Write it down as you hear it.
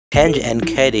Tenz and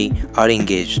kyedae are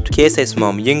engaged. KSI's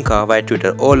mom Yinka via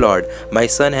Twitter, "Oh lord, my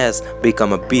son has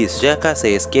become a beast." Zerkaa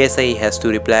says KSI has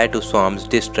to reply to Swarmz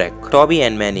diss track. Tobi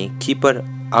and Manny keep her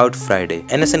out Friday.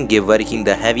 Anesongib working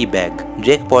the heavy bag.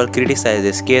 Jake Paul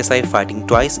criticizes KSI fighting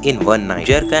twice in one night.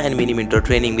 Zerkaa and miniminter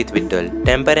training with viddal.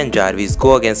 Temperrr and Jarvis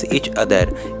go against each other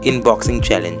in boxing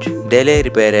challenge. Daley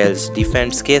perales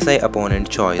defends KSI opponent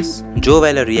choice. Joe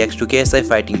Weller reacts to KSI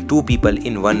fighting two people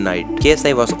in one night.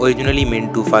 KSI was originally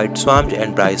meant to fight Swarmz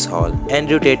and Bryce Hall.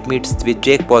 Andrew Tate meets with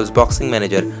Jake Paul's boxing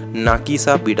manager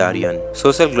Nakisa, bidarian.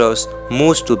 Social gloves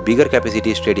moves to bigger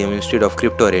capacity stadium instead of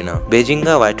crypto arena.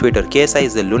 Behzinga via Twitter, KSI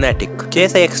is a lunatic.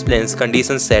 KSI explains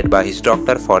conditions set by his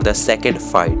doctor for the second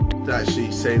fight. To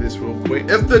actually say this real quick.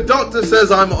 If the doctor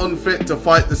says I'm unfit to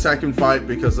fight the second fight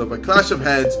because of a clash of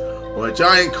heads or a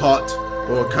giant cut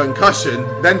or a concussion,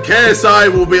 then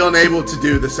KSI will be unable to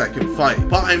do the second fight.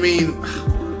 But I mean,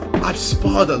 I've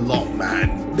sparred a lot,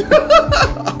 man.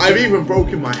 I've even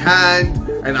broken my hand,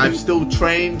 and I've still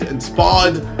trained and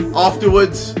sparred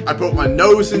afterwards. I broke my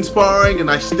nose in sparring and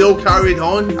I still carried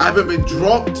on. I haven't been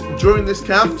dropped during this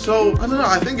camp, so I don't know,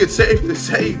 I think it's safe to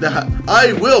say that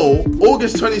I will,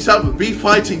 August 27th, be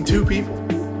fighting two people.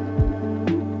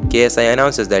 KSI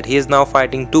announces that he is now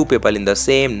fighting two people in the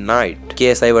same night.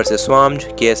 KSI vs Swarmz,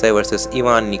 KSI vs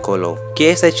Nikolov.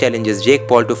 KSI challenges Jake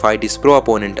Paul to fight his pro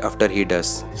opponent after he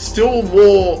does. Still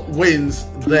more wins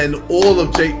than all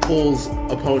of Jake Paul's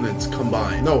opponents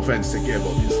combined. No offense to Gib,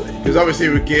 obviously. Because obviously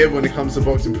with Gib, when it comes to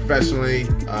boxing professionally,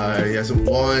 he hasn't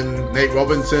won. Nate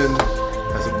Robinson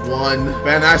hasn't won.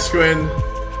 Ben Askren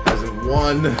hasn't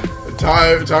won.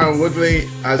 Tyron Woodley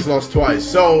has lost twice.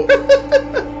 So,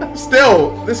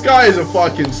 still, this guy is a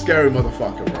fucking scary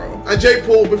motherfucker, bro. And Jake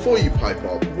Paul, before you pipe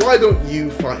up, why don't you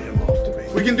fight him after me?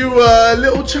 We can do a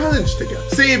little challenge together.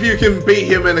 See if you can beat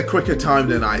him in a quicker time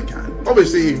than I can.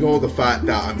 Obviously, ignore the fact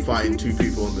that I'm fighting two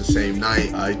people on the same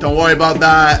night. Don't worry about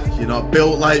that. You're not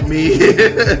built like me.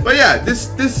 But yeah,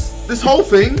 this whole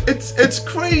thing, it's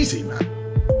crazy, man.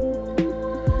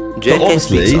 So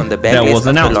obviously, there was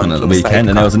an announcement at the weekend,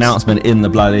 and there was an announcement in the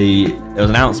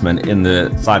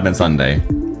Sidemen Sunday,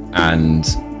 and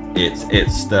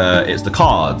it's the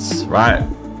cards, right?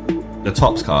 The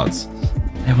tops cards.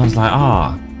 Everyone's like,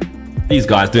 these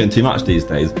guys doing too much these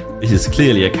days. This is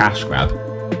clearly a cash grab.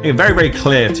 It's very, very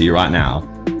clear to you right now.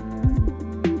 If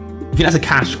you think that's a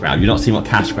cash grab, you're not seeing what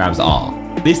cash grabs are.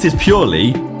 This is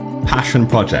purely passion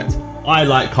project. I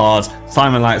like cards.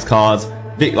 Simon likes cards.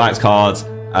 Vic likes cards.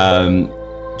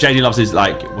 JD loves his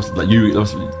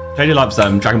JD loves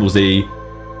Dragon Ball Z.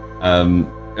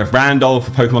 Randolph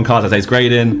for Pokemon cards, as he's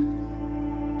grading.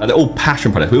 They're all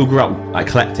passion projects. We all grew up like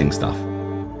collecting stuff.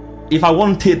 If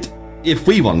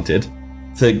we wanted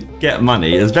to get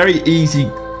money, there's very easy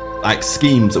like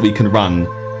schemes that we can run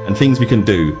and things we can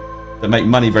do that make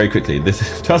money very quickly.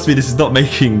 Trust me, this is not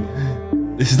making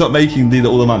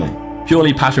all the money.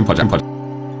 Purely passion project.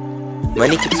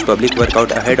 Moneykicks public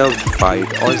workout ahead of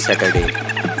fight on Saturday.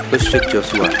 Usyk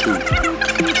Joshua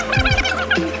 2.